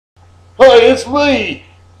Hey, it's me.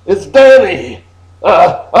 It's Danny.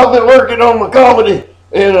 I've been working on my comedy,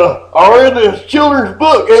 and I read this children's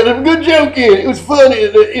book, and it had a good joke in it. It was funny.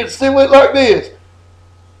 It still went like this.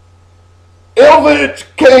 Elephants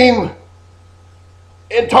came,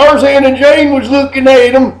 and Tarzan and Jane was looking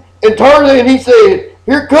at him, and Tarzan, he said,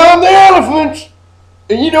 "Here come the elephants."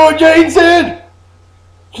 And you know what Jane said?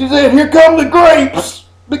 She said, "Here come the grapes,"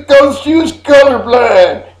 because she was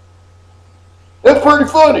colorblind. That's pretty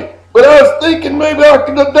funny. But I was thinking maybe I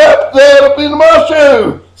could adapt that up into my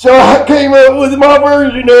show. So I came up with my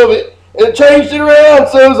version of it and changed it around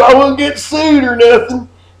so I wouldn't get sued or nothing.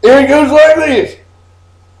 And it goes like this.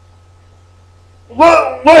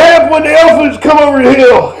 What happened when the elephants come over the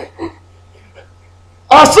hill?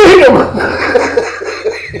 I see them.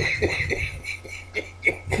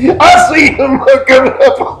 I see them coming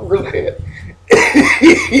up over that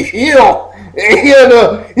hill. And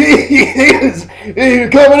he was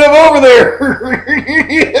coming up over there.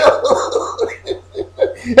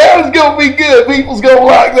 That was going to be good. People's going to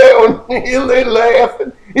like that one. They're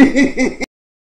laughing.